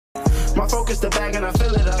My focus the bag and I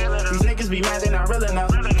fill it up. These niggas be mad, they not real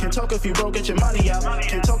enough. Can't talk if you broke, get your money up.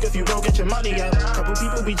 Can't talk if you broke, get your money up. Couple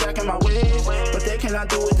people be jacking my wig, but they cannot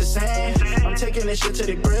do it the same. I'm taking this shit to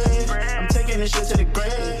the grave. I'm taking this shit to the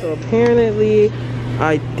grave. So apparently,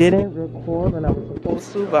 I didn't record when I was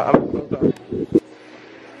supposed to, but I'm so sorry.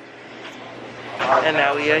 And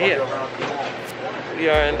now we are here. We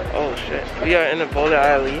are in, oh shit. We are in the bowling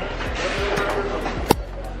alley.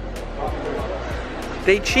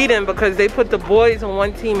 They cheating because they put the boys on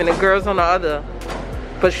one team and the girls on the other.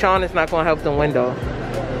 But Sean is not gonna help them win though.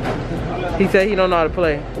 He said he don't know how to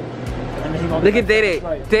play. Look at Dede.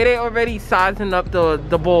 Dede already sizing up the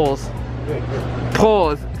balls.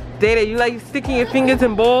 Pause. Dede, you like sticking your fingers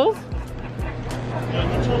in balls?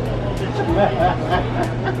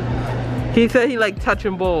 He said he like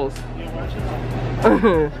touching balls.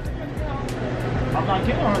 I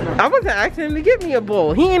wasn't asking him to give me a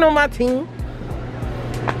ball. He ain't on my team.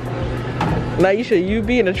 Naisha, you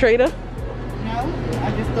being a traitor? No,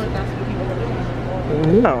 I just thought that's what he was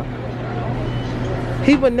doing. No.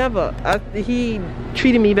 He would never. He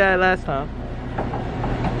treated me bad last time.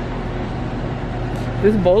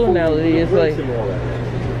 This bowling alley is like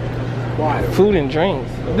food and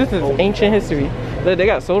drinks. This is ancient history. Look, they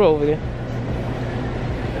got soda over there.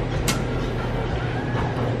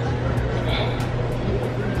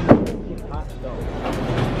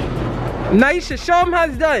 Naisha, show him how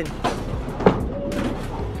it's done.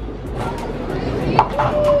 You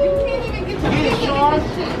can't even get your fingers in this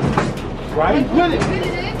shit. Right?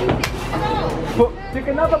 Put it. Pick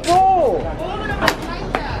another ball. All of them is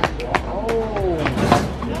like that. Oh.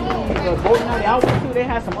 The bowling alley out too, they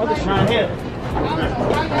had some other shit right here.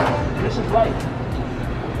 This is right.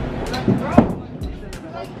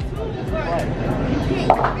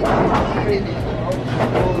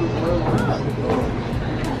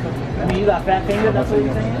 I mean, you got fat fingers, that's what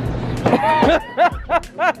you're saying?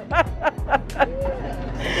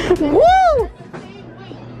 Woo!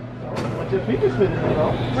 But your fingers fit in there,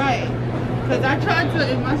 though. Right. Because I tried to,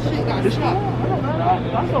 and my shit got stuck.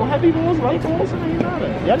 That's no heavy balls, light balls, and you got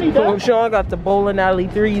it. Y'all need that. Sean got the bowling alley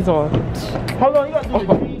threes on. Hold on, you got to do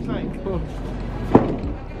the threes thing.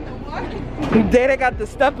 Dada got the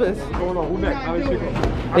steppers. What's going on? Who next?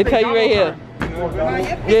 They tell you right here.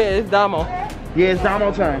 Yeah, it's Damo. Yeah, it's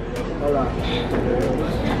Damo time.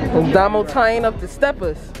 It's Damo tying up the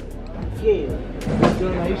steppers. Yeah.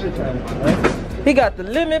 Doing Aisha time, right? He got the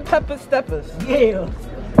lemon pepper steppers. Yeah.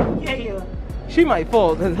 Yeah. She might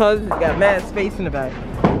fall because hers got mad space in the back.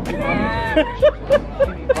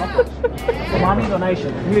 Mommy's on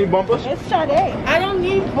Aisha. You need bumpers? It's Sade. I don't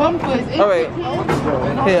need bumpers. All right.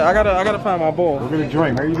 Here, I gotta find my ball. We're gonna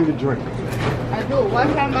drink. How you do the drink? I do.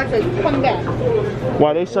 One time I said, come back.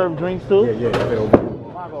 Why, they serve drinks too? Yeah.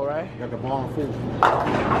 Mago, right? Got the bomb food.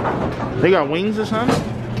 They got wings or something?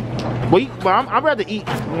 But I'd rather eat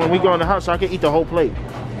when we go in the house so I can eat the whole plate.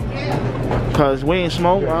 Cause we ain't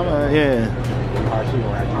smoke. Yeah.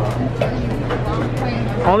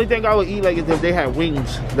 Only thing I would eat like is if they had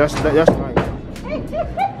wings. That's like.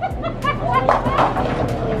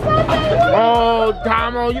 Oh,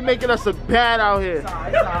 Damo, you making us look bad out here.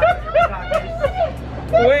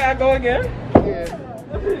 Wait, I go again?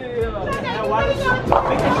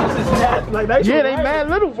 Yeah, they mad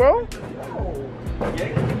little, bro.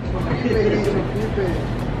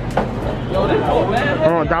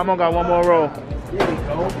 Hold on, Damo got one more roll.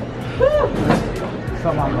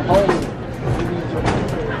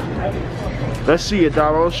 Let's see it,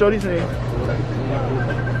 Damo. Show these things.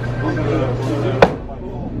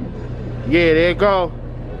 Yeah, there you go.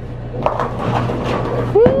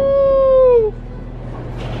 Woo!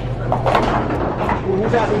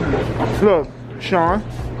 Look, Sean.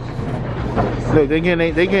 Look, they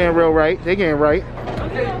getting real right. They getting right.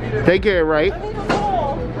 They get it right.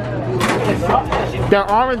 That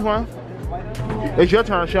orange one. It's your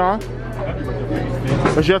turn, Sean.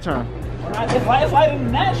 It's your turn. It's lighter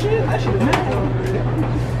than that shit. That shit is mad.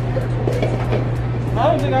 I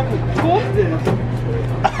don't think I could twist this.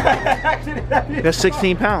 That's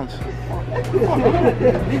 16 pounds.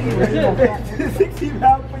 16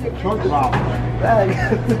 pounds for your trunk drop.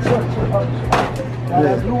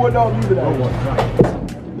 That's blue one don't use it.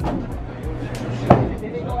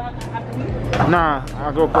 Nah,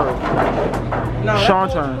 I'll go first. No,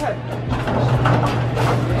 Sean's turn.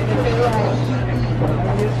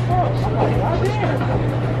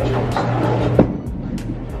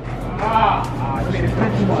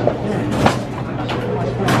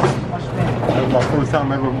 That's my first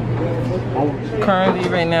time ever. Currently,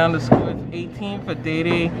 right now, the score is 18 for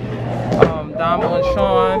Dede, Damo and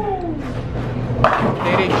Sean.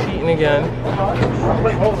 They cheating again.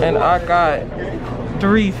 And I got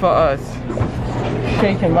 3 for us.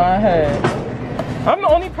 Shaking my head. I'm the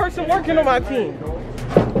only person working on my team.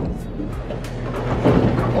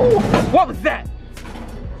 Ooh, what was that?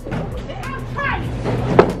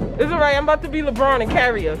 It's alright, I'm about to be LeBron and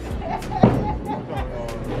carry us.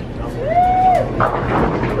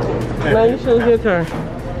 Now you should, it's your turn.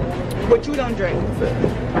 But you don't drink.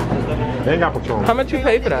 They ain't got Patron. How much you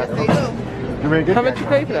pay for that? They do. You ain't get How much you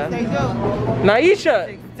pay for that? They do.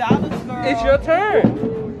 Naisha, $6, girl. it's your turn.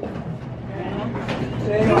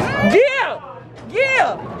 Yeah!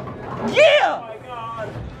 Yeah! Yeah!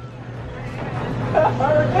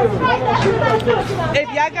 If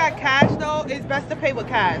y'all got cash though, it's best to pay with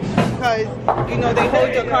cash. Because, you know, they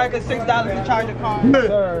hold your card for $6 to charge your card.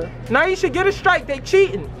 Naisha, get a strike, they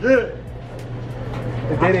cheating. There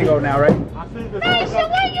they go now, right? Naisha,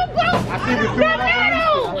 where you go? I see the two.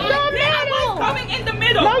 Coming in the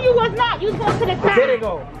middle. No, you was not. You was going to the side. There they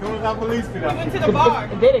go. Who was that police for that? Into the bar.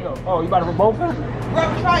 There they go. Oh, you about to both of them? Bro,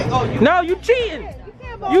 try. Oh, you. No, you cheating.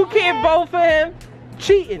 You can't vote for him.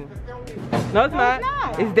 Cheating. No, it's not.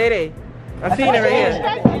 It's Day. I seen it right here.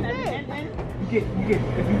 You get could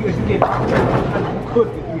get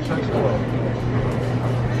 3 strikes.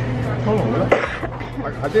 Hold on, man.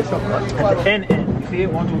 I did something. At the end. You see it?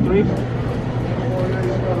 1, 2, 3.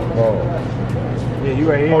 Oh. Yeah, you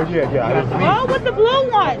right here. Oh, yeah. Oh, with the blue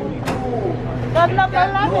one. The number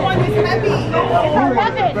 11 one is heavy.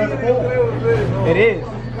 It is.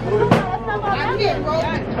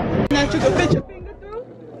 That you can fit your finger through.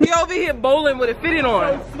 He over here bowling with it fitted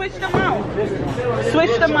on. Switch them out.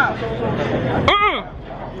 Switch them out.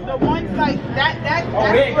 The one like that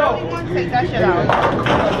early one, take that shit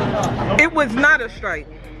out. It was not a strike.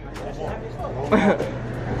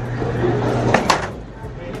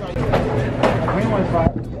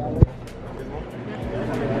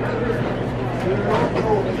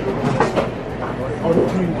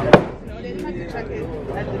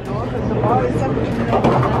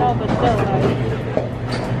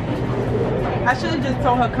 I should have just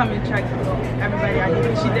told her come and check everybody I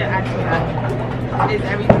did. She did ask me that. Is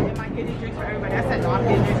everybody, am I getting drinks for everybody? I said no, I'm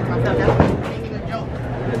getting drinks for myself. That's making a joke.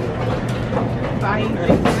 Buying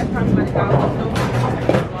drinks, that's probably like $1,000.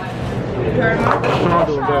 Sean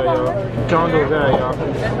doing bad, y'all. Sean doing bad, y'all.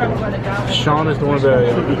 That's probably about $1,000. Sean is doing bad,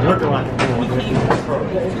 y'all.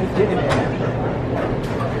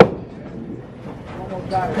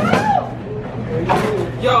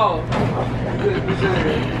 Yo.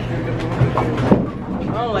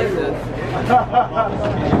 I don't like this.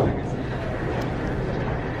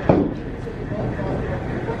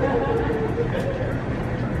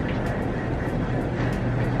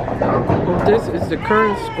 This is the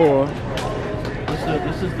current score.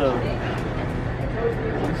 This is the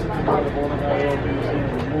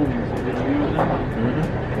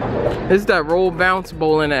It's that roll bounce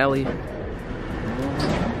bowling alley.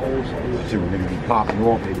 Shit, when niggas be popping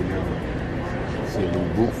off, they be see a little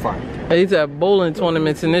boot fight. They used to have bowling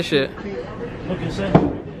tournaments and this shit.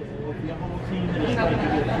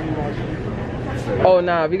 Oh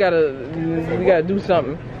nah, we gotta do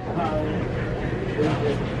something.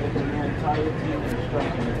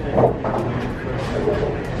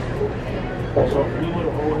 So if we would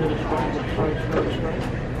have all hit a strike.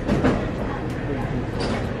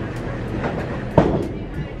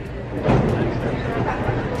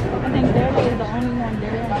 I think Daryl is the only one.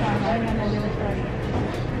 Daryl is the only one that did a strike.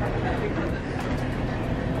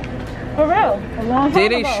 For real. A long time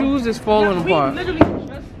Day ago. shoes is falling apart.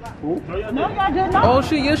 No, y'all did not. Oh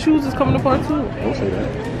shit, your shoes is coming apart too. Don't say that.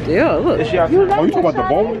 Yeah, look. Oh, you talking about the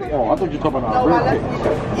bowling? Oh, I thought you were talking about our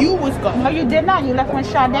real. You was gone. No, you did not. You left when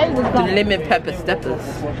Sade was The gone. lemon pepper steppers.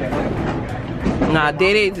 Nah,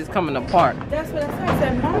 Day is coming apart. That's what I said. I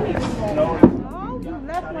said, Mommy was gone. No, you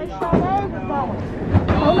left when Sade was gone.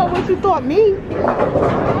 I don't know what you thought, me.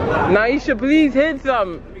 Naisha, please hit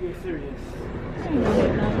something.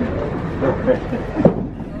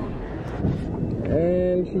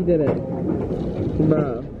 And she did it.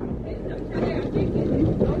 Bro.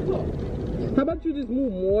 How about you just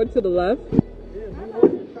move more to the left? You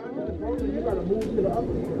gotta move to the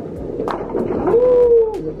other.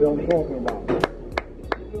 That's what I'm talking about.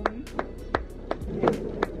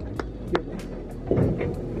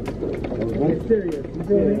 Get serious. You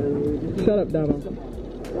feel me? Shut up, Damo.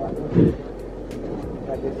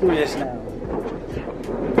 Like get serious now.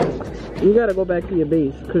 You gotta go back to your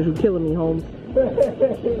base, cause you're killing me, Holmes.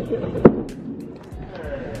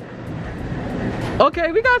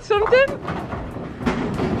 Okay, we got something.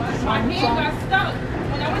 My hand got stuck.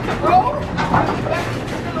 When I went to roll, I went back to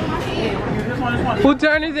still on my hand. Who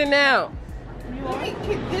turn is it now?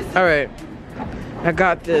 All right, I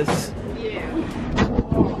got this.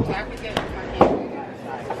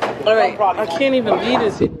 All right, I can't even leave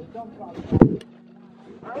this here.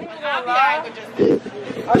 I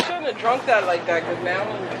shouldn't have drunk that like that, because now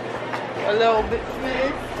I'm a little bit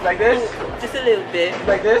smooth. Like this? Just a little bit.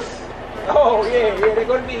 Like this? Oh, yeah, they're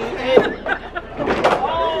gonna be.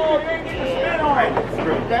 Oh, you're getting spin on it.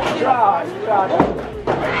 That's right.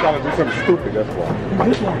 I'm trying to do something stupid, that's why.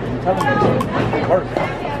 This one, I'm telling you, it works.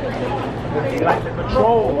 Like the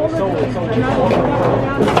control, so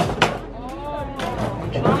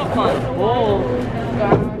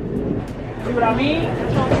see what I mean?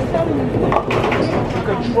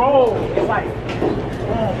 Control, it's like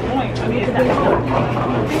on point. I mean, it's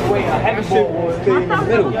not way a heavy ball will stay in the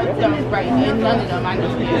middle. Right, and none of them. I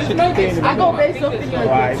know this. I go based off of your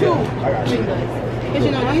two fingers. Because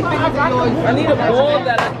you know, these fingers are yours. I need a ball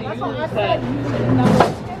that I can use that.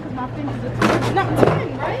 Number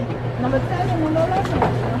 10, right? Number 10 and number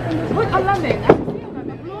 11. What 11? I see 11.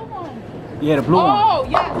 The blue one. Yeah, the blue one. Oh,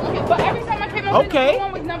 yes. Okay, but every time I came over, the blue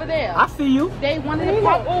one was never there. I see you. They wanted to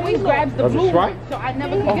pop always grabs the blue one, so I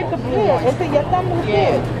never could get the blue one. It's your thumb was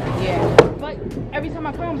Yeah, yeah. But every time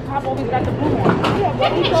I come, Pop always got the blue one. Yeah,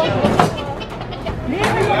 but he goes.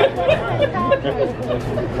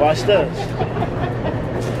 Watch this.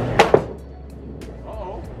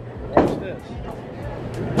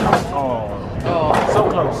 Oh, Oh, so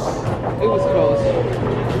close. it was close.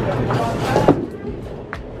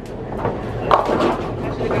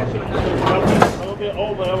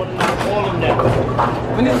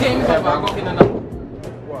 When this game is over, I'll go get another.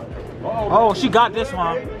 Oh, she got this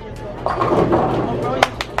one.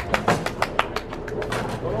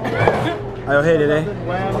 Oh, hey today.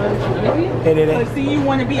 Hey today. See, you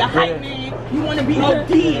want to be a hype man. You want to be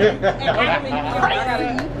OD. And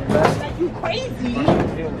like you crazy.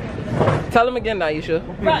 Tell him again, Naisha.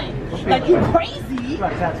 Right. Like you crazy.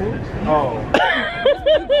 Got a tattoo? Oh.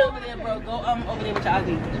 You go over there, bro. Go over there with your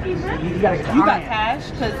ID. You gotta get the You got iron. cash,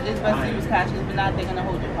 because it's best to use cash, but not they're gonna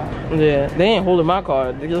hold your card. Yeah, they ain't holding my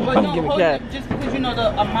card. They just But want to no, give me hold cash. it just because you know the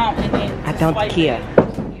amount and then I don't swipe care. it.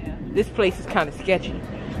 Yeah. This place is kind of sketchy.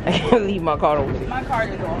 I can't leave my card over there. My card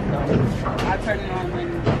is off though. I turn it on when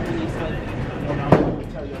you swipe it.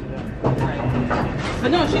 But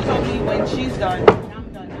no, she told me when she's done, I'm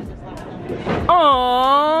done. I just let her know.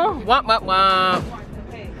 Aww, womp womp womp.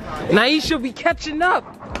 Naisha be catching up.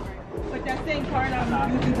 But that same card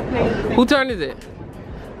I'm using to pay the same. Who turn is it?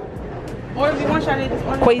 Or if you want Sade, just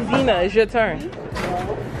order. Quazina, it's your turn. You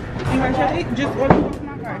want Sade? Just order from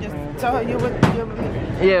my card. Just tell her you're with me.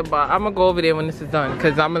 Yeah, but I'm gonna go over there when this is done,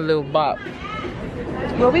 cause I'm a little bop.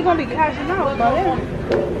 Well, we gonna be cashing out, but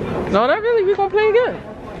No, not really. We gonna play again.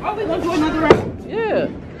 oh, we gonna do another round. Yeah,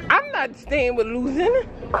 I'm not staying with losing.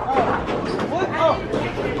 What? Oh.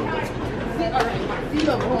 See, all right. See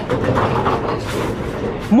the boom.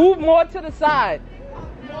 Move more to the side.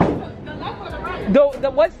 The left or the right? The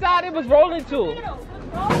what side it was rolling to? Roll in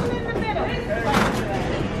the middle.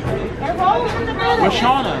 And roll in the middle. With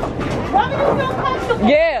Shauna. Wherever you feel comfortable.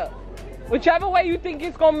 Yeah, whichever way you think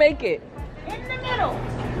it's gonna make it. In the middle.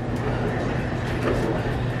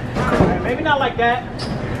 Maybe not like that.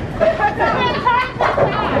 Turn to the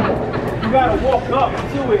side. You gotta walk up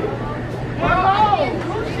to it. No,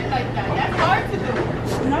 shit like that. That's hard to do.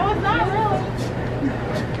 No, it's not really.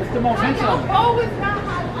 It's the momentum. Oh, it's not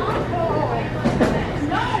my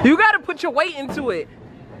uncle. You gotta put your weight into it.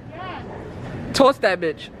 Toss that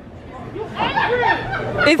bitch. You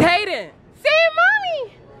angry. It's Hayden. Say,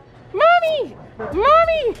 mommy, mommy.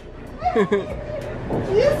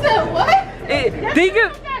 You said what? Think of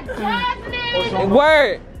Jasmine.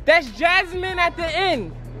 word. That's Jasmine at the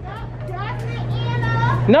end. Jasmine,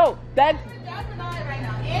 Anna. No, that's Jasmine on it right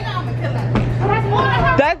now. Anna, I'm gonna kill her.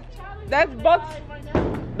 that's Bucks.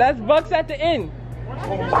 That's Bucks at the end.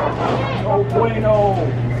 No bueno.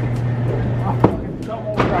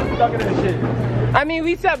 I'm stuck in this shit. I mean,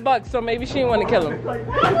 we said Bucks, so maybe she didn't want to kill him. Oh, you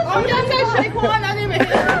said Shaquan, I didn't even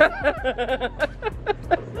hit her.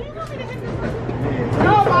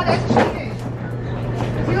 No, Ma, that's cheating.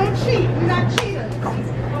 You don't cheat. We're not cheaters.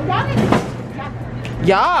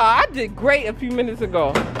 Yeah, I did great a few minutes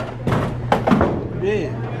ago.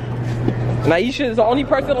 Yeah. Naisha is the only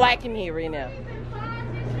person lacking here right now.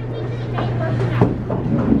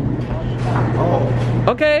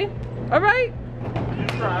 Okay, all right.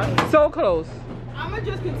 So close. I'm gonna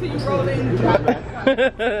just continue rolling.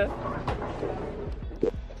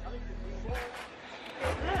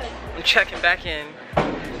 I'm checking back in.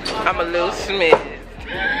 I'm a little smidged.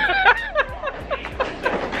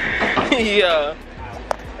 Yeah.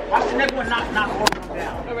 Watch the next one not all of them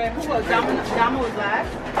down. Alright, who was? Damo was last.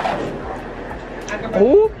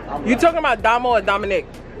 Who? You talking about Damo or Dominic?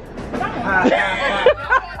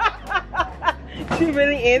 She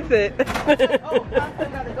really answered. Oh, I still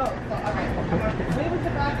gotta go. So, alright. Where was the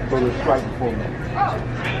bathroom? So it's right before me.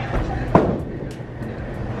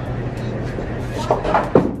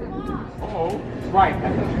 Oh, right.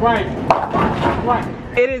 That's right.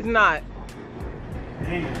 Right. It is not.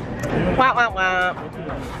 Wow, wow, wow.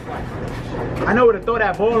 I know where to throw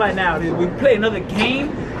that ball right now. We play another game,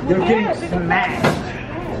 they're getting smashed.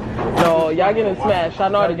 No, y'all getting smashed. I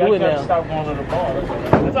know how to do it now. Stop going to the ball.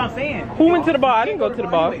 That's what I'm saying. Who went to the bar? I didn't go to the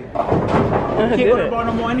bar. Can't go to the bar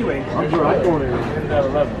no more anyway. I'm going to at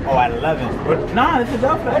 11. Oh, at 11. But nah, this is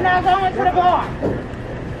up. We're not going to the bar.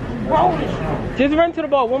 Just run to the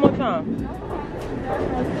bar one more time.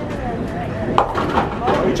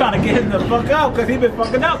 We trying to get him the fuck out because he been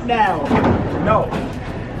fucking up now. No.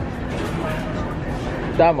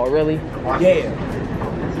 Damo, really? Yeah.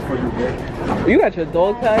 You got your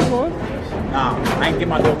dog tag on? Nah, I ain't get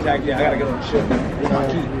my dog tag yet. I gotta get on the ship. Get my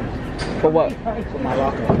key. For what? For my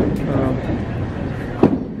locker.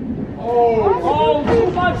 Oh,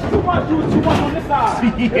 too much. You was too much on this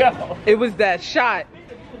side. Yeah. It was that shot.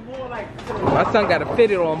 More like, My son got to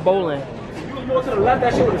fit it on bowling. you was more to the left,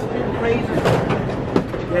 that shit would have spin crazy.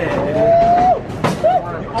 Yeah.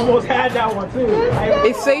 You almost had that one too.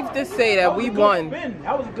 It's safe to say that we won.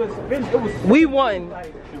 That was a good spin. It was. We won.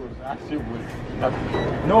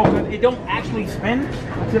 No, because it don't actually spin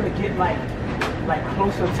until it get like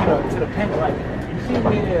closer to the pin. Like you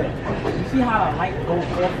see how the light goes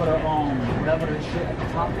off of the whatever the shit at the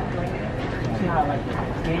top is like. You see how like the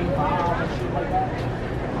game vibe and shit like that.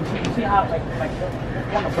 You see how like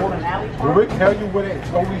on the bowling alley. Will we tell you where that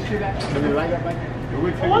totally shit at? When you light up like that? Will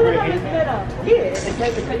we tell you where it is? Yeah, it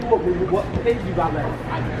tell you what page you got left.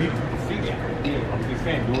 I didn't see that. Yeah, I'm just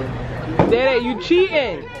saying, do it. Daddy, you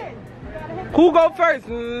cheating. Who go first?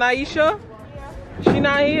 Naisha? She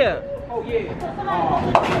not here. Oh yeah.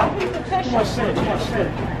 Too much shit.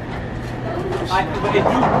 But if you on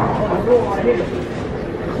the road right here,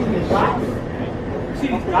 see these dots? See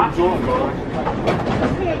these dots? Here,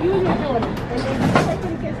 use your Jordan. And then you take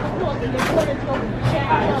it against the clock and your Jordan's going to be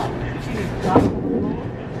jacked up. See these dots?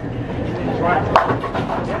 Right.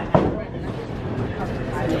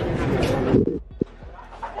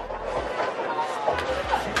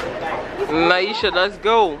 Naisha, let's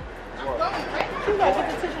go. You gotta get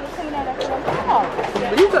the tissue to clean that up for them. Come on.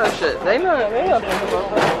 These are shit. They not thinking about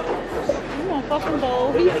that. You want fucking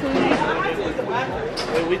bowl. He's sweet.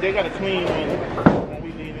 They got to clean when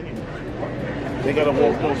we leave anyway. They got to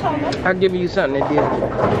walk close. I'll give you something to do. You know,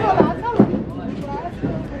 I'll tell you.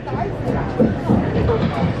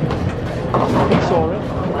 He saw it.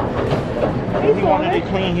 If he wanted it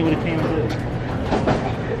clean, he would have came and did it.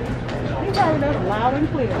 He heard us loud and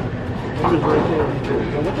clear. He was right there.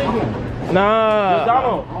 What they doing? Nah.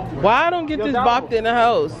 Donald. Why I don't get this bopped in the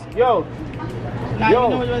house? Yo. Nah, you know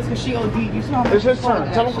what it was because she OD. You saw her. It's his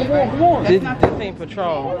turn. Tell him, come on. This ain't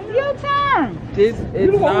Patron. It's your turn. This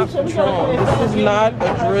is not Patron. This is not a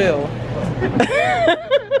drill.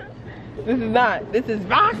 This is not. This is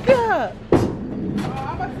vodka.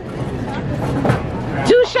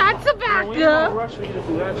 2 shots of vodka. Rush me to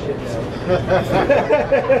do that shit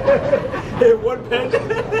Hey, one pen. now.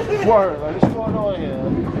 Word, like, what's going on here?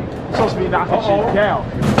 Supposed to be knocking shit down.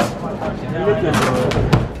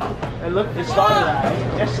 And look, it started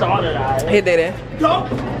out. It started out. Hey, Daddy. Don't.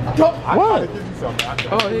 What?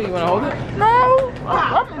 Oh, here, you want to hold it? No,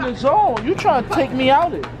 I'm in the zone. You trying to take me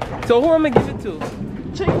out of it. So who am I going to give it to?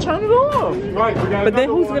 Turn it off. Right, we got But then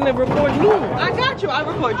who's going to record me? I got you. I'll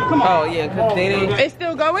record you. Come on. Oh, yeah, because they didn't. It's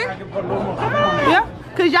still going? Yeah.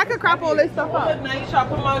 Because y'all can crop all this stuff up. Naisha,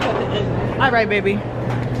 put mine at the end. All right, baby.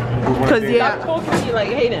 Because, Stop yeah. talking to me like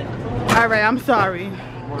Hayden. All right, I'm sorry,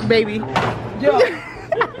 baby. Yo.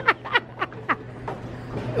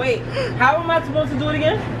 Wait, how am I supposed to do it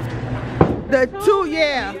again? The 2,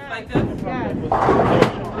 yeah. Like this?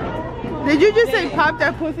 Did you just say pop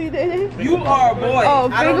that pussy, did You are a boy. Oh,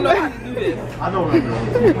 I don't know finger- how to do this. I know what I'm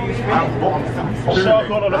doing. Shark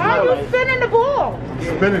on the Why are floor. you spinning the ball?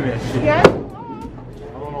 Spinning that shit. Yes. I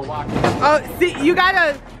don't know why. Oh, see, you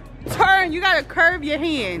gotta turn, you gotta curve your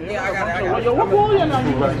hand. Yeah, I got it. Yo, what ball you know?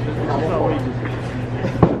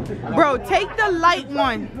 Bro, take the light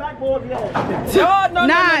one. No,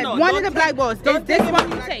 Nah, one of the Don't black take- balls. don't This take it one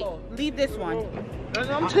from you the black take. ball. Leave this one.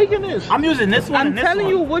 I'm taking this. I'm using this one I'm and this telling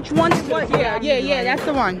one. you which one is what. Yeah, that's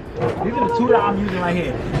the one. These are the 2 that I'm using right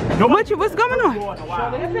here. What's going on?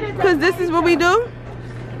 Because this is what we do.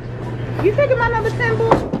 You taking my number 10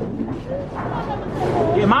 ball?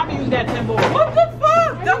 Yeah, mommy used that 10 ball. What the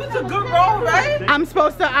fuck? That was a good roll, right? I'm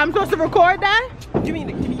supposed to record that? Give me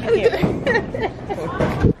the camera.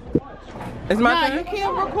 It's my Nah, turn? you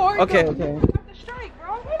can't record. Okay, them. okay. You have to strike,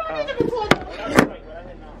 bro. We don't need to record.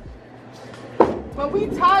 But we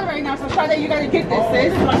tired right now, so Sade, you gotta get this,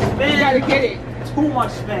 sis. You gotta get it. Too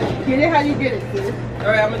much spin. Get it how you get it, sis.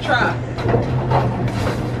 Alright, I'm gonna try.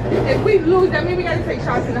 If we lose, that means we gotta take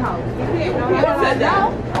shots in the house. We can't said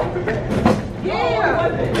that? Yeah.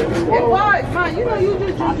 It was. Man, you know you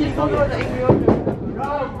just drink so much like you.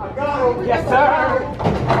 Yes, sir.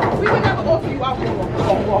 We would never offer you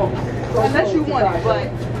alcohol. Unless you want it, but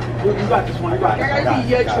You got this one. You got that gotta be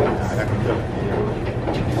your choice.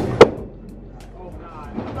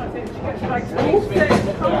 Who said,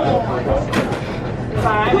 come on.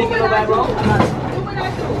 Fine, make it go back wrong.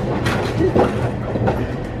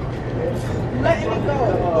 Letting it go.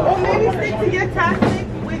 Or maybe stick to your tactic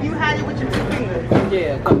when you had it with your 2 fingers.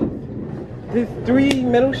 Yeah, this 3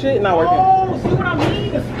 middle shit not working. Oh, see what I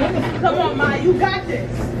mean? The spin is Come on, Ma, you got this.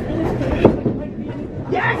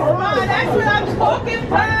 Yes, Ma, that's what I'm talking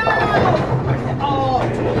about. Oh.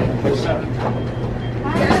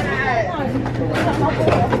 Yes.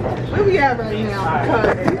 Where we at right now?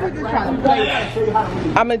 Because people just trying to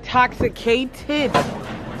play. I'm intoxicated.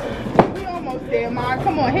 We almost there, Ma.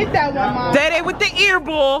 Come on, hit that one, Ma. Daddy with the ear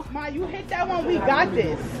ball. Ma, you hit that one. We got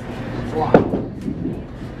this. Oh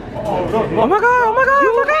my god, oh my god,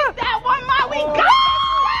 oh my god. That one, Ma, we got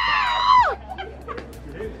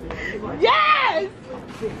it. Yes.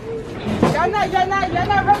 Y'all not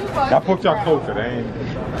ready for us. I put y'all closer. They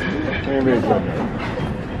ain't really good.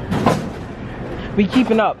 We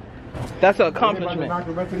keeping up. That's an accomplishment.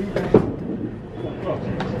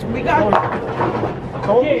 We got it. I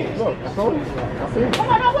told you. Look, I told you. I seen it. Come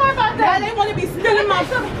on, don't worry about that. They want to be spilling my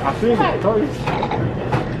stuff. I seen it. I told you.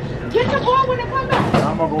 Get the ball when it comes back.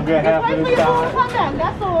 I'm gonna go get half Wait of for this your ball to side. come back.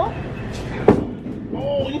 That's all.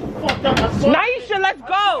 Oh, you fucked up. I saw Naisha, let's go.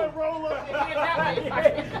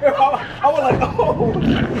 I was like, oh.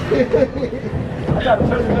 I gotta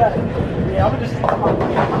turn it back. Yeah, I'm just.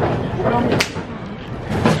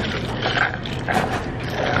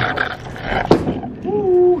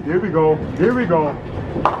 Ooh, here we go. Here we go.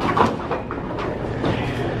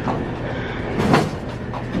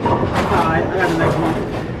 Alright, I got the next one.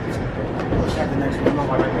 I got the next one. I'm on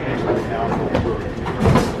my right hand right now.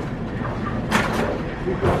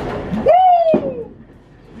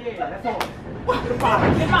 Yeah, that's all.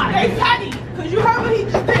 Hey, Patty, because you heard what he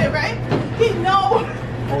just did, right? He know.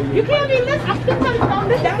 You can't be listening. I'm still telling you, don't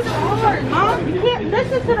listen. That's hard, Mom. You can't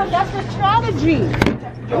listen to them. That's the strategy.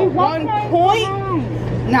 Yo, 1 point?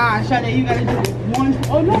 Nah, Sade, you gotta do it. 1.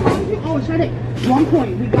 Oh, no, Mom. Sade. 1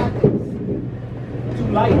 point. We got this. Too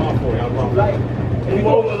light. Too light. Move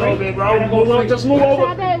over a little bit, bro. Just move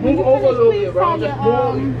over. Move over a little bit, bro. Just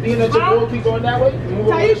move. Being that your ball keep going that way. Move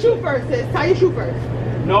Tie your over. shoe first, sis. Tie your shoe first.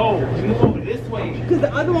 No, you move over this way. Because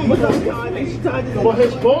the other one was on time and she tied it. But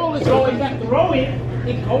his ball is going back. Throw it.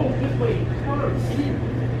 It goes this way first.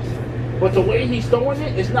 But the way he's throwing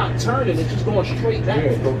it, it's not turning. It's just going straight back.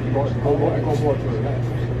 Yeah, go more to the left.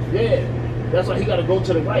 Yeah. That's why he got to go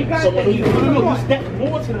to the right. got So when this. he You step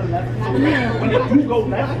more to the left. When you go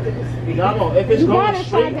left, no, if it's You got going it,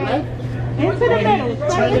 straight Friday. left, Into the middle.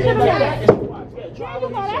 Straight turn into it the middle. back. There you go.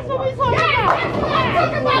 That's what we talking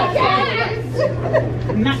about.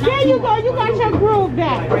 There you go. You got your groove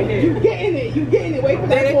back. right there. You getting it. You getting it. Wait for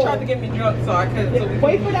that They ball. tried to get me drunk, so I couldn't. So we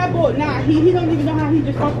Wait for that ball. Nah, he don't even know how he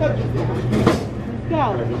just fucked up just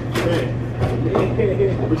now. Go.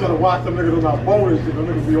 We trying to watch them niggas on our bonus shit. Them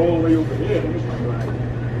niggas be all the way over here.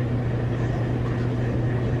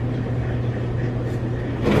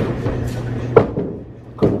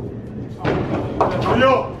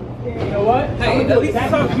 Yo! you know what? Hey, at least That's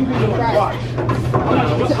some- what you be doing. Watch.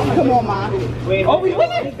 Come on, Ma. Wait. Oh, we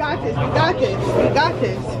winning. We got this. We got this. We got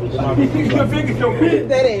this. Your fingers don't fit.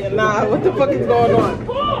 That ain't, nah, what the fuck is going on?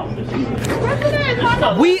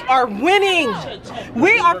 We are winning!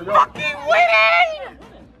 We are fucking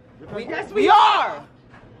winning! Yes, we are!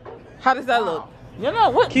 How does that look? You know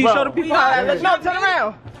what? Can you show the people how that looks? No, turn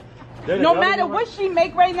around. No matter what she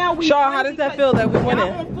make right now, we Shaw, win how does that because feel that we y'all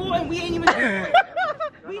winning? on 4 and we ain't even.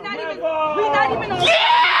 we not even on.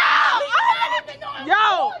 Yeah!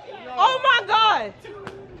 Yo! Oh my god!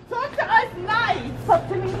 Talk to us nice. Talk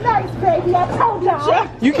to me nice, baby. I told y'all.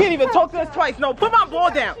 You can't even talk to us twice. No, put my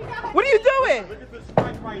ball down. What are you doing? Look at this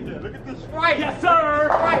strike right there. Look at this strike. Yes, sir.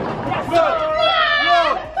 Yes, sir.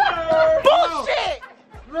 Bullshit!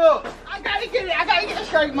 Look. I gotta get it. I gotta get it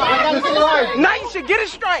straight, Ma. I gotta get it straight. Naisha, get it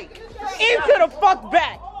straight. Into the fuck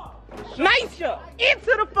back. Naisha,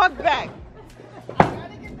 into the fuck back. I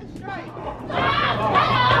gotta get this straight.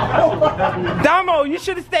 Damo, you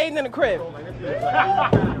should have stayed in the crib.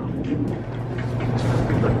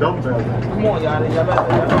 Come on, y'all.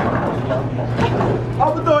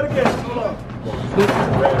 I'm gonna do it again.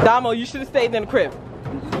 Damo, you should have stayed in the crib.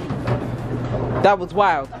 That was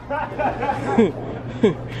wild.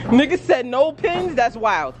 Nigga said no pins, that's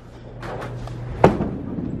wild.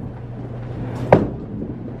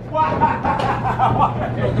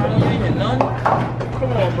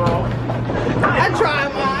 Come on, bro. I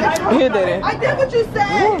tried, man. You did it. I did what you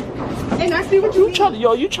said. And I see what you mean.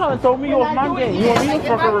 Yo, you trying to throw me off my game. You want me to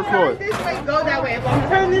fucking record? This way, go that way. If I'm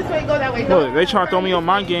turn this way, go that way. Look, they trying to throw me on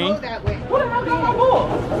my game. Go that way. What am I doing my ball?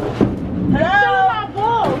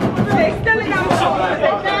 They still in my ball.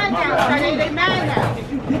 They mad now. They mad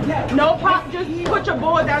now. No pop, just put your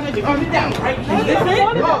ball down and on it down. This is it?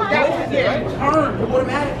 Oh, that was it. Turn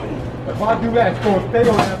automatically. If I do that, it's gonna stay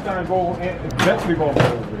on that side and go and eventually gonna go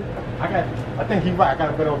over there. I think he's right. I got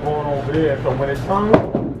a better going over there. So when it turns,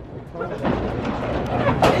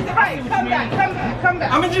 It's right. Come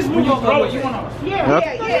back. I'ma just move over. You wanna? Yeah.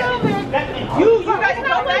 You got to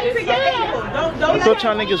go back to your angle. I thought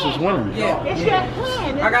y'all niggas was winning. Yeah. It's your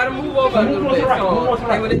hand. I gotta move over a little bit. So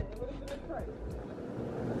stay with it.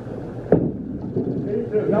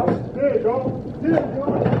 there you go.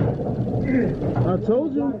 I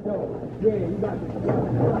told you. Yeah, you got it.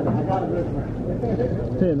 I got it.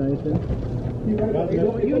 Hey, Nathan. You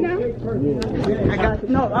know? Yeah. I got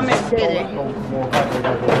no, I'm excited.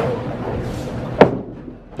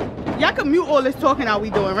 Y'all can mute all this talking how we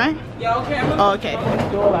doing, right? Yeah, okay. Oh, okay.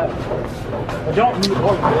 Don't mute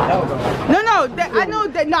all of it. No, I know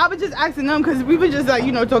that. No, I was just asking them because we were just like,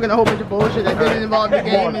 you know, talking a whole bunch of bullshit that didn't involve the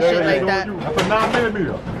game and shit like that. That's a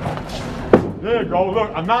 9mm. There you go. Look,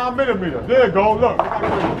 a 9mm. There you go. Look.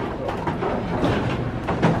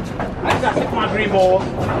 I just gotta stick my green ball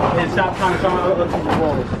and stop trying to throw my other people's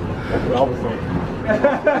balls. That's what I was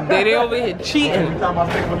saying. They over here cheating. Every time I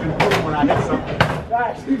stick with this blue when I hit something.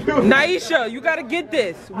 Naisha, you gotta get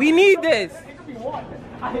this. We need this. You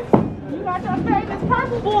got your famous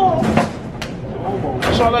purple ball.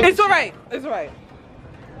 It's alright. It's alright.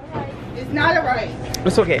 It's not alright.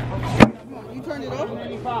 It's okay. You turned it off?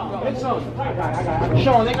 Hit some.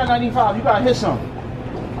 Sean, they got 95. You gotta hit some.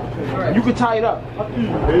 You can tie it up. Easy,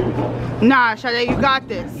 baby. Nah, Sade, you got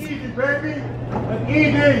this. Easy, baby. That's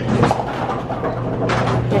easy.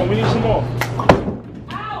 Come on, we need some more.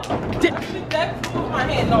 That was my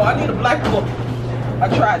hand. No, I need a black book. I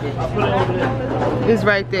tried it. I'll put it over there. It's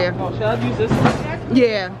right there. Oh, should I use this?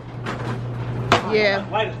 Yeah. Yeah.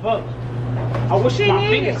 Light as fuck. I wish my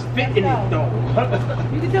fingers fit in it though.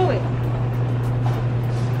 You can do it.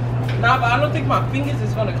 Nah, but I don't think my fingers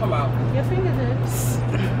is gonna come out. Your fingers is.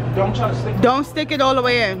 Don't try to stick. Don't stick it all the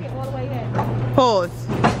way in. All the way in. Pause.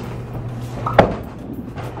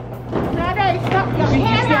 Sade, stop your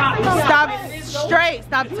hand out. Stop straight.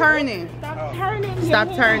 Stop turning. Stop turning. your Stop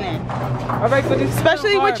hand. turning. All right, so this is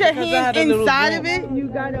Especially hard with your because I hands had a little inside boom. of it, you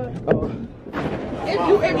gotta.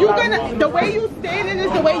 If you're gonna, the way you standing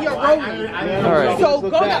is the way you're rolling. All right. So go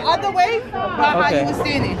the other way by how Okay. you were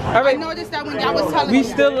standing. All right. I noticed that when y'all was telling We me.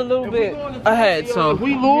 still a little bit ahead, so. If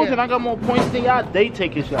we lose and I got more points than y'all, they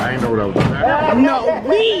take a shot. I ain't know what I was doing. No,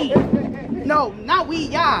 we. No, not we,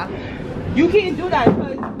 y'all. You can't do that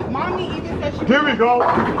because mommy even said she. Here we go.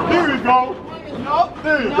 Here we go. Nope.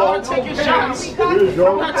 There you No, go. I'm taking shots. There you go.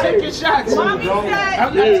 I'm not taking shots. Mommy go. said.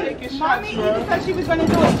 I'm not taking Mommy even said she was gonna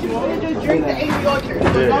do it. She was gonna just drink the Angry Orchard.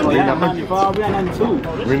 So don't do We that. at 95, we at 92.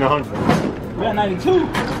 We're in the 100. We at 92.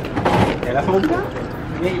 Yeah, that's what we got.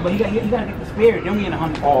 Yeah, but you gotta get the spirit, then we in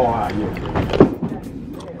 100. Oh, all right, yeah.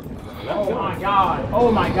 Oh my god.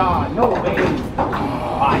 Oh my god. No way.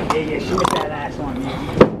 Alright, yeah, she missed that last one,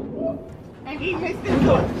 man. And he missed it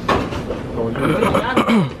too.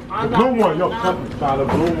 The blue one, yo, come by the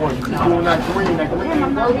blue one. You doing that green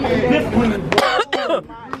This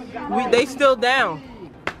one. They still down.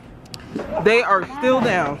 They are still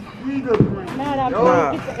down.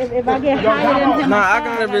 Nah. If I get higher than him, Nah, I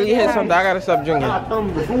gotta really hit something. I gotta stop drinking. I tell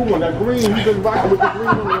him the blue one, that green. You've been rocking with the green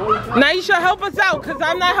one the whole time. Naisha, help us out, cause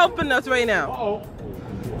I'm not helping us right now. Uh-oh.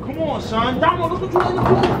 Come on, son. Damo, look what you in the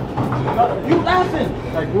pool. You laughing.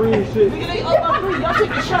 That green shit. Nigga, they up by 3. Y'all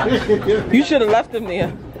taking shots. You should have left him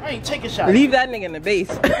there. I ain't taking shots. Leave that nigga in the base.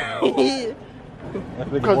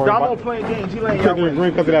 Because Damo playing games. He letting y'all Taking the win. green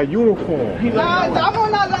because of that uniform. Nah, Damo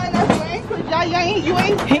not letting us win because you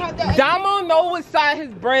ain't had that. Damo know what side his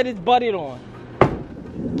bread is buttered on.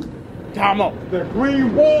 Damo. The green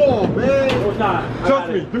ball, man. Nah,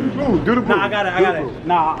 Trust me, do the blue, do the blue. Nah, I got it.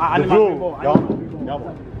 Nah, I The need my green ball. blue.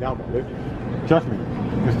 Y'all, trust me,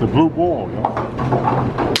 it's the blue ball, yo.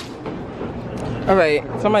 All right,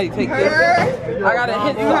 somebody take this. I gotta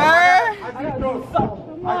hit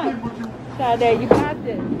There, you got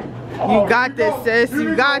this. You got this, sis.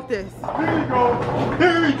 You got this.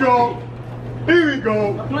 Here we go. Here we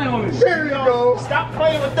go. Here we go. Stop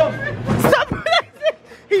playing with them. Stop.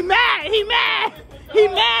 He mad. He mad. He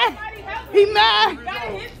mad. He mad.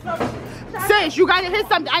 Sis, you gotta hit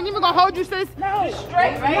something. I ain't even gonna hold you, sis. No.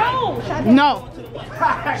 Straight, right? No. No.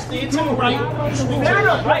 Stay to the right.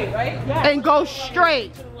 Right, right? Yeah. And go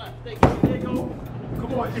straight.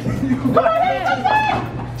 Come on.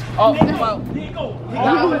 Oh, well. Here you go. I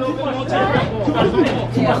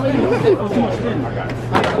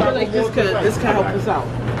feel like this could help us out.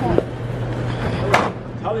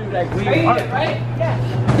 Right?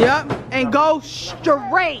 Yeah. Yep. And go straight.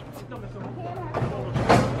 Straight.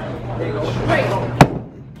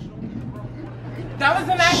 That was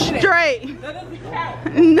an accident. Straight. That doesn't count.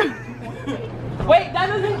 No. Wait, that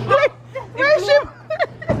doesn't count. Where's she?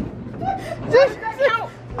 Just count.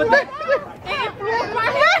 But that it blew my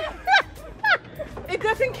head. It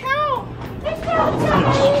doesn't count.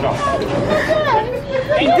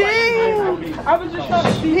 Ding. I was just trying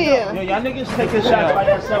to see. Here. Yo, y'all niggas take a shot by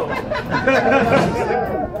yourself.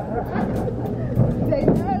 They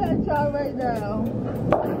mad at y'all right now.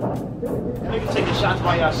 Niggas taking shots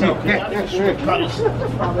by yourself. Y'all niggas straight cutters.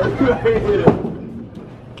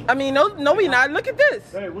 I mean, no, we not. Look at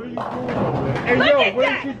this. Hey, what are you doing over there? Hey, yo, what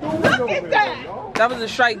is she doing over there? That was a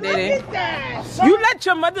strike, Diddy. Look at that. You let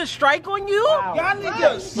your mother strike on you? Y'all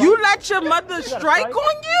niggas. You let your mother strike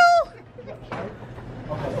on you?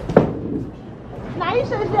 Now you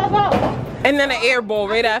should shut up. And then an air ball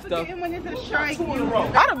right after. And when it's a strike,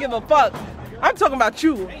 I don't give a fuck. I'm talking about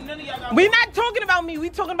you. We not talking about me. We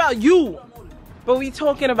talking about you. But we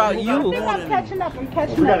talking about you. I'm catching up. I'm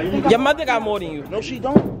catching up. Your mother got more than you. No, she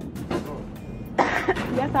don't.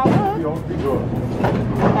 Yes, I would.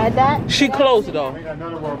 Like that. She close though.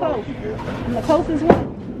 Close. I'm the closest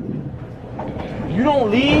one. You don't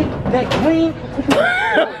leave that green.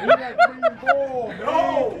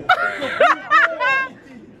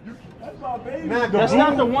 That's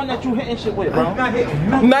not the one that you hitting shit with, bro.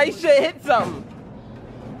 Nice shit, hit something.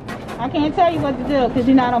 I can't tell you what to do because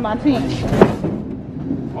you're not on my team.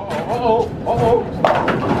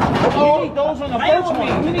 We need those on the first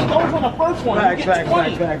one. We need those on the first one. You get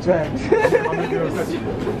 20. Facts.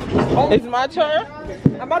 It's my turn.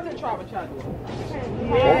 I'm about to try what y'all do.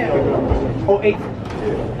 Oh, 8.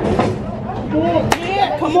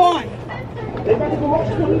 yeah, come on.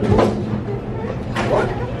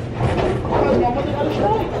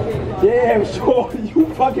 Yeah, sure. You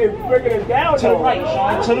fucking bringing it down. To the right,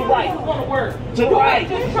 Sean. To the right. To the right.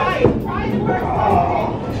 Just try it. Try it to work.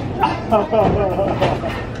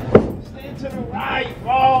 Stand to the right,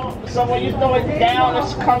 bro. So when you throw it down,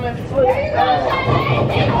 it's coming through.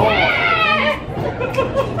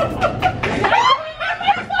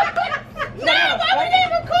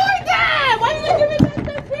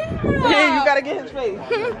 Yeah, you gotta get his face.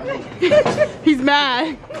 He's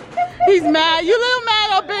mad. He's mad. You little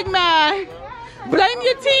mad or big mad? Blame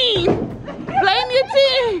your team. Blame your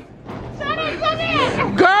team.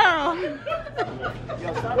 Girl.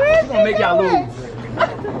 She's gonna make y'all lose.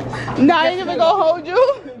 Nah, I ain't even gonna hold you.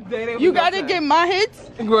 You gotta get my hits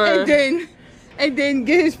and then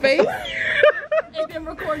get his face. And then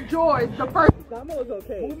record yours, the first. Damo is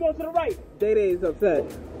okay. Move on to the right. Day is upset.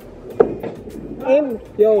 And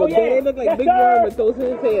yo, Day look like Big Worm with those in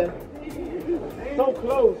his hair. So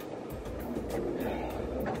close.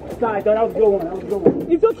 Sorry, that was a good one. That was a good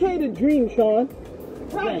one. It's okay to dream, Sean.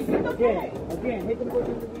 Again, hit the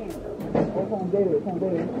bushes again. It's on David. It's on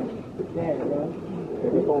David. Yeah, bro.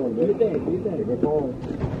 Keep going, do your thing. Do your thing. Keep going.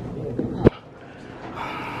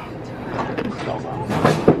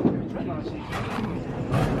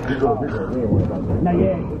 Not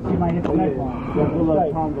yet. She might hit the next one. You got good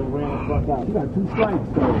luck, Tom, that ran the fuck out. You got 2 strikes.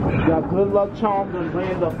 You got good luck, Tom, that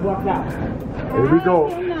ran the fuck out. Here we go.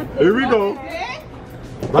 Here we go.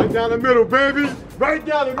 Right down the middle, baby. Right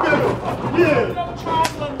down the middle.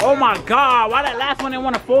 Yeah. Oh my God! Why that last one didn't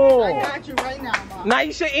want to fall? I got you right now, Mom. Now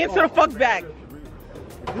you should answer the fuck back.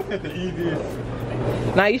 This is the easiest.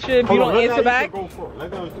 Now you should, if you don't answer back.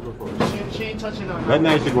 Let Naisha go first. She ain't touching on Let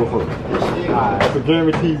Naisha go first. That's a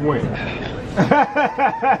guaranteed win.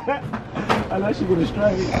 Unless you go to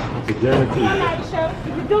straight. It's a guaranteed. You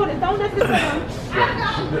can do this. Don't listen to him.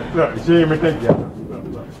 Look, she ain't even think yet.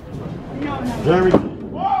 Guaranteed.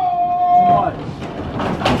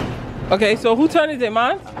 Okay, so who turn is it,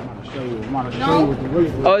 mine?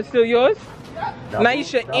 Oh, it's still yours? Now you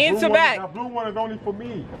should answer back. That blue one is only for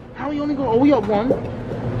me. How you only go? Oh, we up one.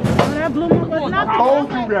 That's that blue one was not. I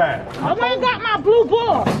told you that. I went and got my blue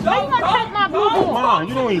ball. Why you gonna take my blue ball? Mom,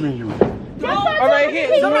 you don't even use it. Yes, I All right, did.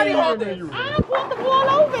 here. Somebody hold it. I brought the ball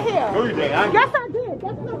over here. No, you didn't. Yes, I did.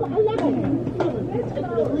 That's number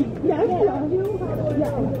 11. Yes,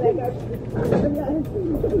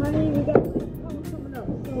 Honey, we got coming up.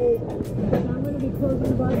 So I'm going to be closing the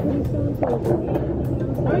bar pretty soon. So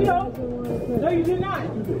No, you don't. No, you did not.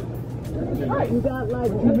 you got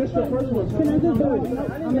like. You missed the first one. Can I just do it? I'm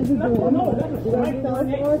going to do it. You got to sell it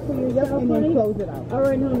for us for yourself and then close it out. All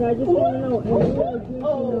right, honey, I just want to know.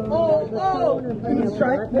 It's a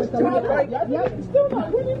strike. It's a strike. Yep. It's still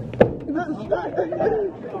not winning. It's a strike.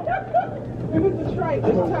 It was a strike.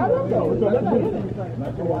 It's time to go. So let's do it.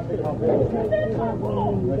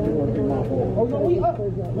 Oh, no, we up.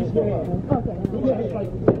 Let's go. Okay.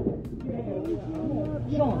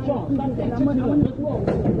 Sean, stop that.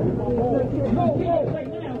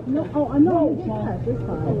 No, oh, I know. It's fine. It's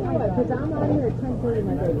fine. Because I'm out here at 10:30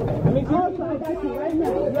 my day. Oh, so I got you right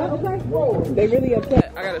now. Yeah, okay. They really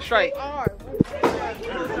upset. I got a strike.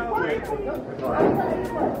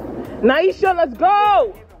 Naisha, let's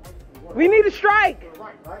go. We need a strike.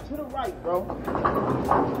 To the right, bro.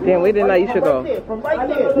 Damn, where did Naisha go? From right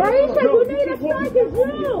there. Naisha, you need a strike as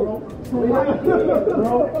well.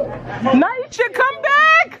 Naisha, come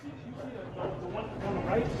back.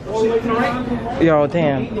 Yo,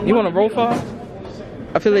 damn. You want to roll for her?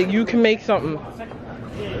 I feel like you can make something.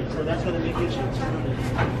 So that's gonna make it.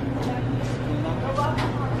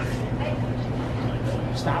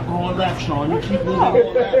 Stop going left, Sean. You keep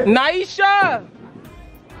moving left. Naisha!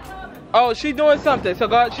 Oh, she doing something. So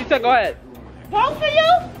go. She said, "Go ahead." Both for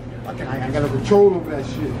you? I got a control over that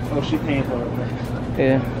shit. Oh, she paying for it.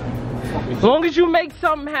 Yeah. As long as you make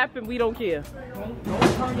something happen, we don't care.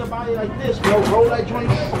 Don't turn your body like this, bro. Roll that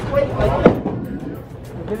joint straight like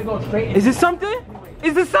that. Did it go straight? Is it something?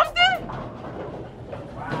 Is it something?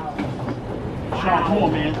 Sean, come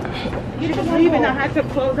on, man. You didn't leave and I had to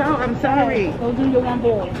close out. I'm sorry. Go do your one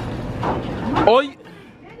ball. Oh, you,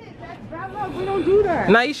 We don't do that.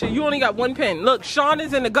 Naisha, you only got one pin. Look, Sean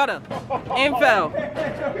is in the gutter and fell.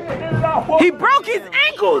 He broke his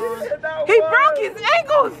ankles. He broke his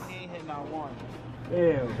ankles.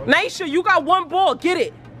 Naisha, you got one ball. Get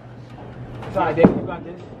it. Sorry, David, you got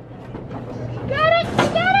this. Got it.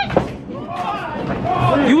 You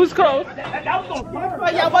got it. You was close. That was going to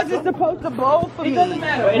But y'all wasn't supposed to bowl for me. It doesn't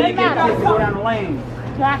matter. It ain't get to go down the lane.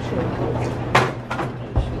 Gotcha.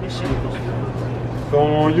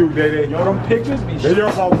 Going on you, Daddy. Yo, them pictures be They are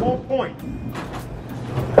about 1 point.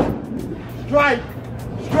 Strike!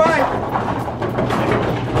 Strike!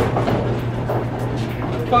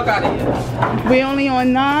 Fuck out of here. We only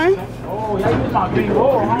on 9? Oh, y'all use my green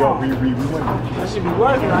ball, Yo, huh? we win. That should be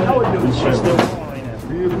working. I know it do. She's still rolling right now.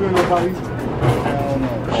 We ain't nobody. I don't know.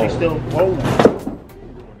 She's still rolling.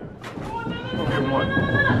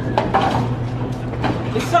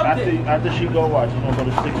 It's something. After she go watch, she's gonna go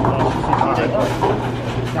to 61,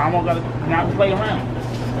 68. I'm gonna not play around.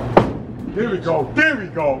 There we go. There we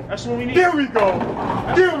go. That's what we need. There we go.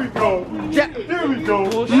 There we go. There we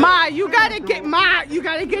go. You gotta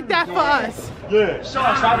get that for us. Yeah.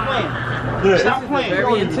 Sean, stop playing. Yeah. Stop playing.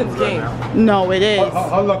 Very intense game. No, it is.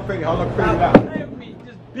 How luck fade out.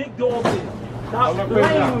 Just big dog this. Stop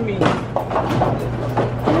playing with me. I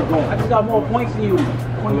just got more points than you.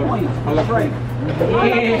 20 points. That's right.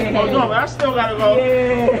 Yeah. Oh, no, but I still gotta go.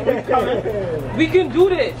 Yeah. We can do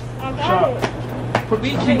this. I got it.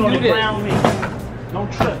 We can do this.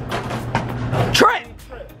 Don't trip. Trip.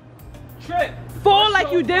 Trip. Fall like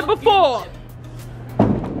you did before.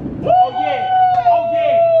 Oh yeah. Oh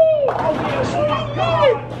yeah. Oh yeah. Oh my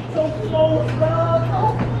God. So close,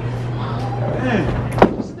 love. Man.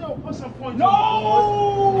 Still put some points No.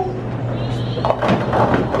 on the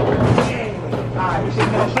Alright, we should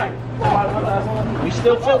get a strike. board. We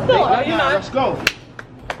still feel No, you're not. Let's go.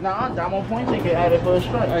 Nah, Damo points ain't get added for a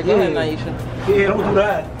strike. All right, go ahead, Naisha. Yeah, don't do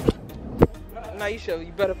that. Naisha,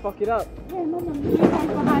 you better fuck it up.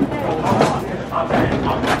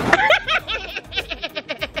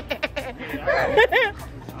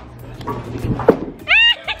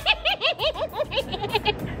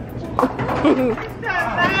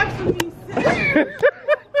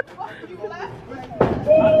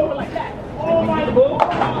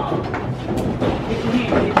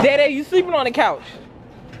 Dede, you sleeping on the couch?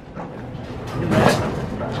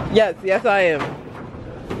 Yes, I am.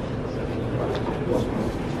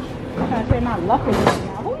 I'm trying to say my luck is right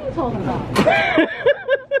now. What are you talking about?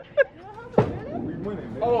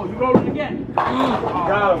 Oh, you rolling again?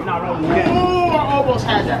 No, you're not rolling again. Oh, I almost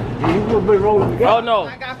had that. Yeah, you will be rolling again. Oh no,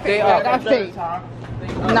 they I are. got faith.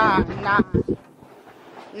 Nah.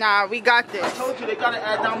 Nah, we got I this. told you they gotta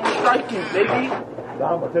add down more striking, baby.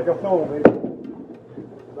 Nah, I'm gonna take a phone, baby.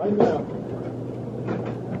 Right now.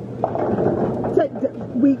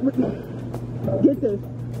 We get this.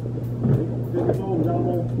 Take a phone,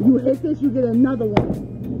 down. You hit this, you get another one.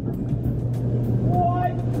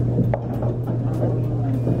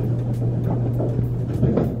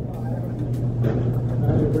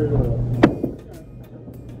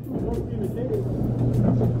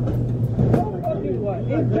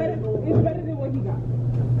 It's better than what he got.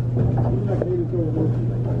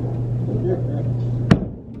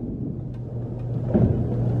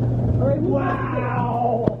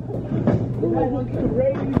 Wow! That was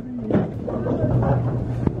crazy.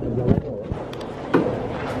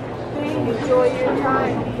 Enjoy your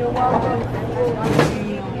time. You're welcome.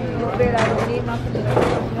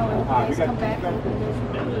 Come back.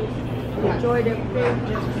 Enjoyed everything.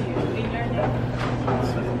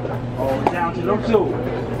 Oh, down to them two.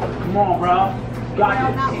 Come on, bro. Got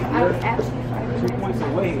this. 2 points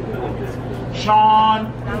away. Sean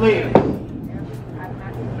Lee.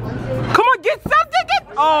 Come on, get something.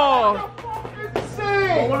 Oh.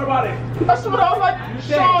 Oh, what about it? That's what I was like.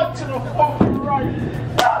 Sean to the fucking right.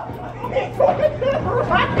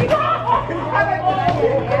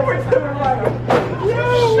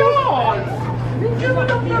 Sean!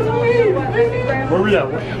 Where we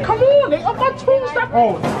at? Come on, they up by 2. Stop.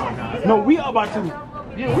 Oh, no, we up by 2.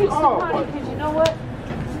 Yeah, we are. Because you know what?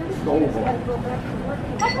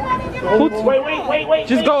 Wait.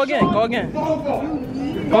 Just go again. Go again.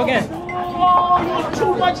 Go again. Oh, you're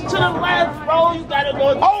too much to the left, bro. You gotta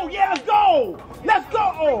go. Oh, yeah, let's go. Let's go.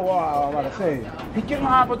 Oh, wow, I'm about to say. He give him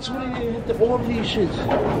an opportunity to hit all of these shits.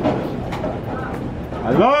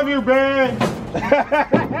 I love you, Ben.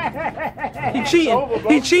 He cheating.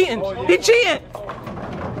 He cheating. He cheating.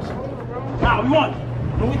 Nah, we won.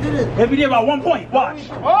 No, we did it. If we did by 1 point, watch. Let's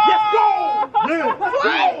go. Yeah.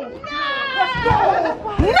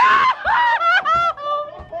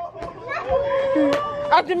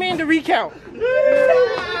 I demand the recount. Nah.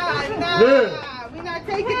 Yeah. We're not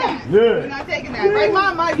taking that. Yeah. We're not taking that. Right,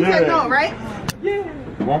 Mama? You said no, right?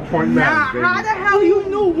 1 point Nah, matters, baby. how the hell you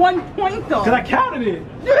knew 1 point though? Because I counted it.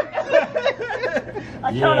 I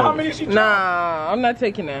counted how many she took. Nah, I'm not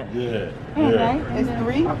taking that. Yeah. It's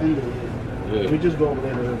 3? We just go over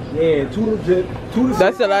there. Yeah, 2 to zip. 2 to zip.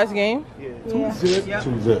 That's the last game. 2 to zip.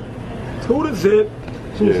 2 zip. 2 to zip.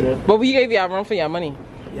 Yeah. But we gave y'all run for y'all money.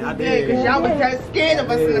 Yeah, I Yeah, did. because y'all was just scared of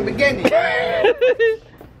us in the beginning.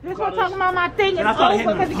 This one talking about my thing is And I started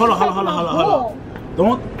over hitting because them. Hold on.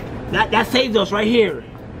 Don't. That saved us right here.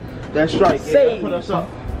 That's right. Yeah, Say- that put us up.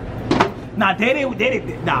 Nah, they didn't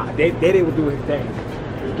do his thing.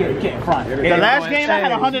 He can't front. The last game I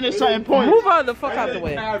had 100 and something points. Move out the fuck out the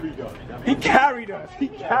way. He carried us. He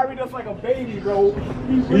carried us like a baby, bro.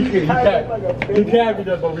 He carried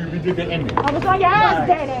us, but we did the ending. I was on your ass,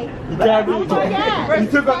 Daddy. He carried us. Yeah. He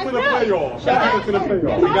took us to the playoffs. He took us to the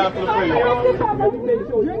playoffs. We got to the playoffs.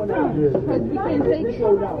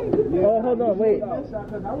 Oh, hold on, wait.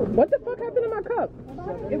 What the fuck happened to my cup?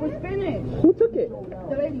 It was finished. Who took it?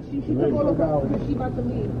 The lady, she took all of us because she about to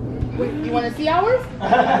leave. Wait, you want to see ours?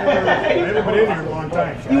 Everybody in here a long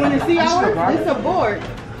time. You want to see ours? It's a board.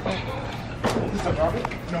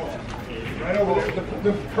 No. Right over there.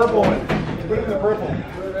 The purple one. Put it in the purple.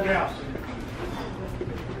 Yeah.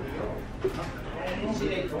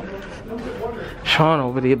 Sean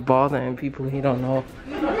over there bothering people he don't know.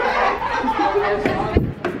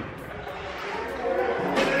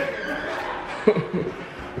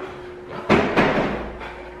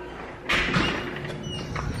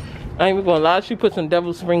 I ain't even gonna lie, she put some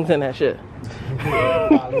devil springs in that shit.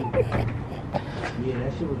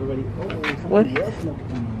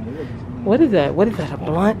 What is that? What is that? A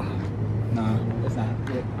blunt? Nah, that's not.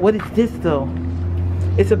 What is this though?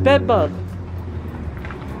 It's a bed bug.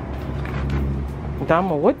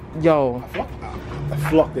 Dama, what? Yo. I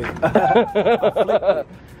flucked it.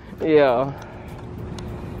 Yeah.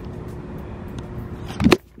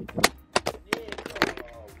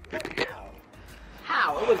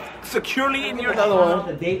 How? It was securely in your other one.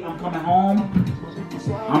 The date I'm coming home.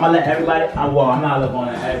 I'm gonna let everybody. I'm not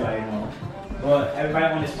gonna let everybody know. But everybody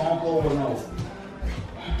on this phone call will know.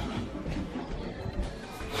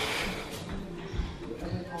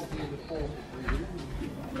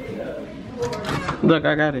 Look,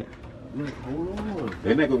 I got it.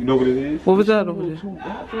 They're not gonna know what it is. What was that over there?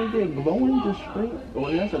 That's right there, glowing just straight.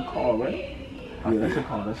 Oh, that's a car, right? Yeah, that's a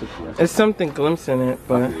car. That's a car. It's something glimpse in it,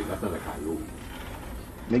 but That's not a coyote.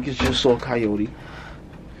 Niggas just saw coyote.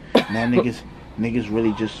 Now niggas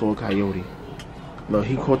really just saw coyote. Look,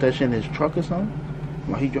 he caught that shit in his truck or something.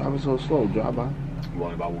 Why he driving so slow? Drive by. You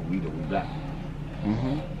worry about what we do, we black.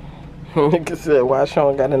 Nigga said, why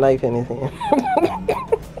Sean got a knife in his hand?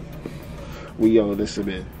 We all this a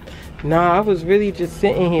bit. Nah, I was really just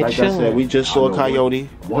sitting here Like chilling. I said, we just saw a coyote.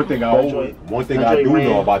 One thing I do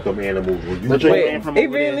know about them animals. When you Wait, they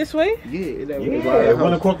ran this way? it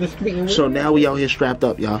went across the street. So now we out here strapped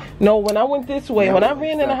up, y'all. No, when I went this way, when I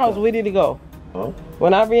ran in the house, where did it go? Huh?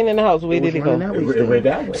 When I ran in the house, where did it go? It went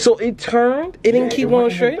that way. So it turned? It didn't keep going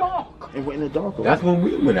straight? It went in the dark. That's when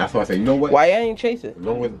we went. That's why I said, you know what? Why I ain't chase it? As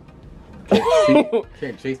long as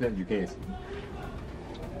can't chase nothing, you can't see.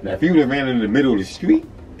 Now, if you would have ran in the middle of the street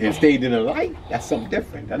and stayed in the light, that's something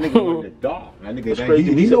different. That nigga went in the dark. That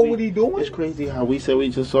nigga, he know what he doing. It's crazy how we said we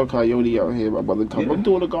just saw a coyote out here. My brother come up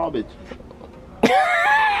doing the garbage.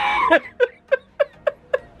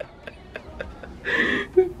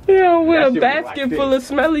 Yeah, with a basket full of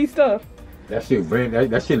smelly stuff. That shit ran.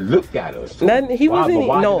 That shit looked at us. He wasn't.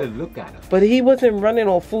 Why No, did it look at us? but he wasn't running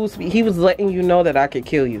on full speed. He was letting you know that I could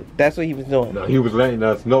kill you. That's what he was doing. No, he was letting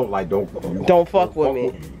us know, like, don't fuck with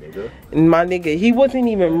me. Nigga. And my nigga, he wasn't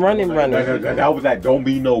even running. That was like, don't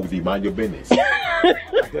be nosy, mind your business.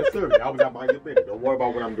 Yes, sir. That was like, mind your business. Don't worry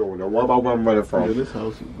about what I'm doing. Don't worry about where I'm running from.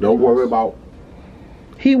 Don't worry about.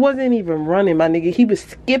 He wasn't even running, my nigga. He was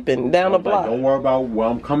skipping down the block. Don't worry about where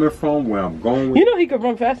I'm coming from, where I'm going. You know he could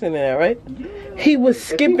run faster than that, right? Yeah. He was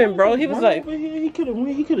skipping, bro. He was like, over here, he could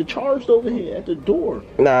have charged over here at the door.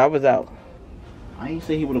 Nah, I was out. I ain't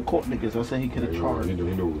say he would have caught niggas. I said he could have charged. He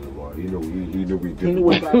knew what he did. He knew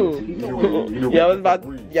what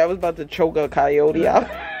Y'all was about to choke a coyote out.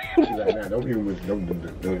 Like, nah, those humans,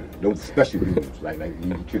 those special humans, like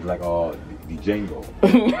you treat like the Django.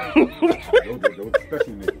 those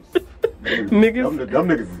special niggas. Them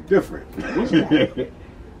niggas is different.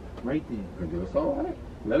 Right there. It's all right.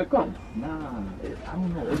 Let it come. Nah, I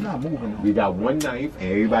don't know. It's not moving. We got one knife,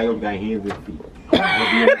 and everybody else got hands and feet.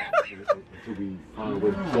 Until we find a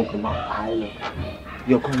way to choke them out.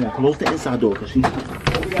 Yo, come on, close the inside door, cause she. All we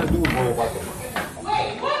gotta do is worry about them.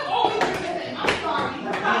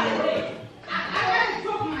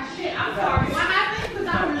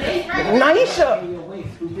 Naisha,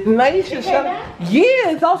 shut up.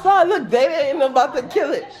 Yeah, it's outside. Look, they ain't about to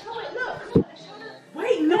kill it.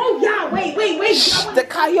 Wait, no, y'all. Wait. Shh, the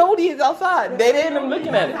coyote is outside. They ain't even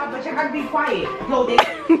looking at it. But you gotta be quiet. No,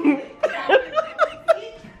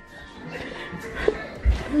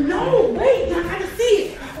 no, wait, y'all gotta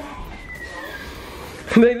see it.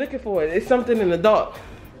 They looking for it. It's something in the dark.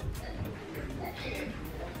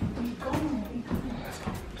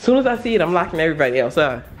 As soon as I see it, I'm locking everybody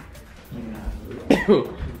outside.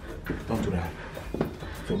 Don't do that.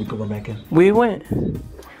 So we can run back in. Where you went?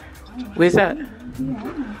 Where's that?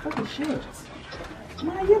 Fucking shit.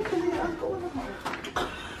 Nah, you're crazy. I'm going on.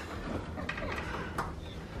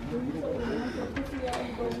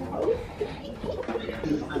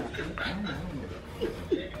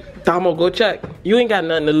 Damo, go check. You ain't got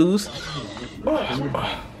nothing to lose.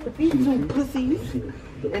 If these two pussies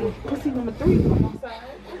and pussy number 3 come outside.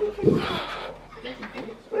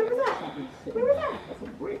 Where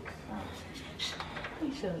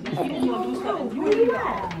was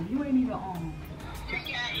that? You ain't even on.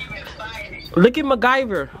 Look at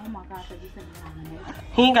MacGyver. Oh my gosh, I just sent it.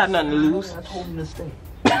 He ain't got nothing to lose. I told him to stay.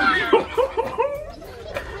 I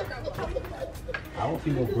don't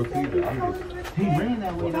see no bricks either. He ran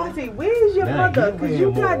that way. Monty, where's your mother? Because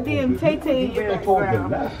you goddamn Tay-Tay in your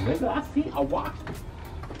background. I see. I watched.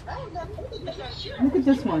 Look at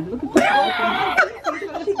this one. Look at this one.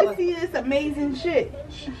 So she can see this amazing shit.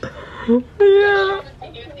 Yeah.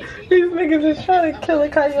 These niggas is trying to kill a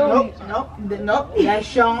coyote. Nope. That's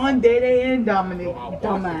Sean, Dede, and Dominic.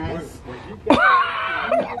 Dumbass.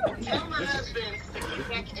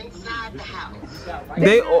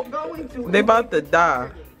 They about to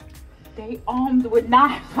die. They armed with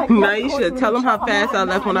knives. Like Naisha, tell them how fast I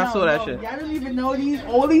left when I saw that shit. Y'all don't even know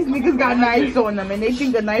all these niggas got knives on them and they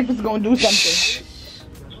think the knife is gonna do something.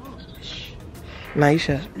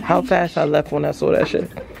 Naisha, how fast I left when I saw that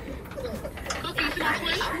shit.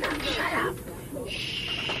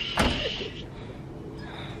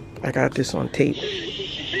 I got this on tape.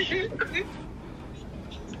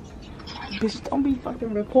 Bitch, don't be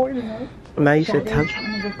fucking recording us. Naisha, trying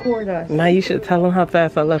to record us. Naisha, tell them how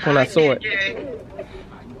fast I left when I saw it.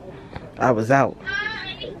 I was out.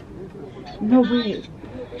 No, wait.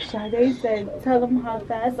 Sade said, tell them how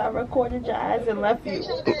fast I recorded your ass and left you.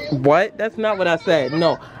 What? That's not what I said.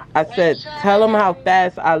 No, I said, tell them how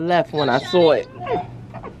fast I left when I saw it.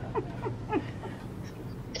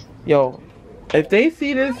 Yo, if they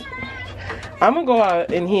see this, I'm gonna go out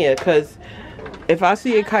in here, because if I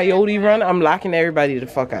see a coyote run, I'm locking everybody the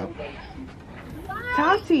fuck out.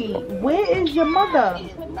 Tati, where is your mother?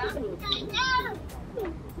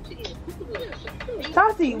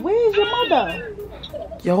 Tati, where is your mother?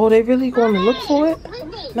 Yo, they really going to look for it?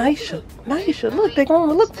 Naisha, look, they going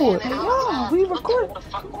to look for it. Yeah, we record.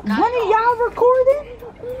 One of y'all recording?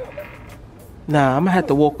 Nah, I'm gonna have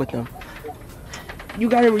to walk with them. You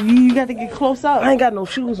gotta get close up. I ain't got no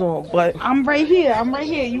shoes on, but I'm right here.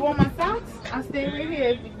 You want my socks? I'll stay right here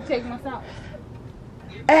if you take my socks.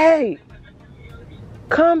 hey,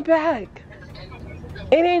 come back.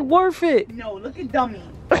 It ain't worth it. No, look at dummy.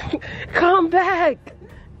 Come back.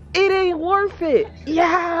 It ain't worth it.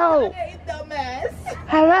 Yo. Hey, dumbass.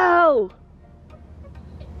 Hello.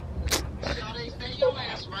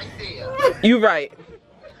 You right.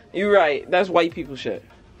 You right. That's white people shit.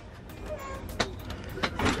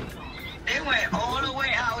 They went all the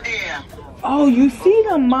way out there. Oh, you see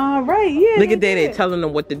them, Ma? Right? Yeah. Look at Daddy telling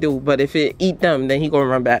them what to do, but if it eat them, then he gonna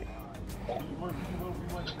run back.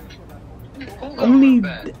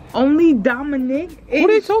 Only Dominic. Who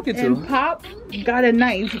they talking to? And Pop got a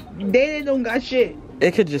knife. They don't got shit.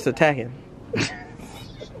 It could just attack him.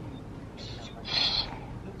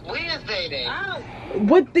 Where's they?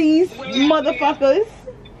 With these motherfuckers.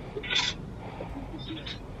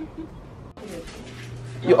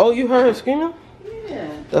 You heard her screaming?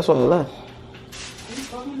 Yeah. That's why I left.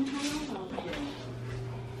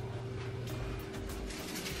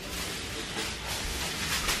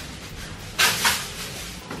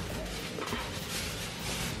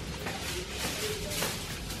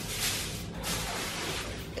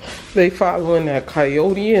 They following that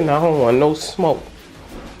coyote and I don't want no smoke.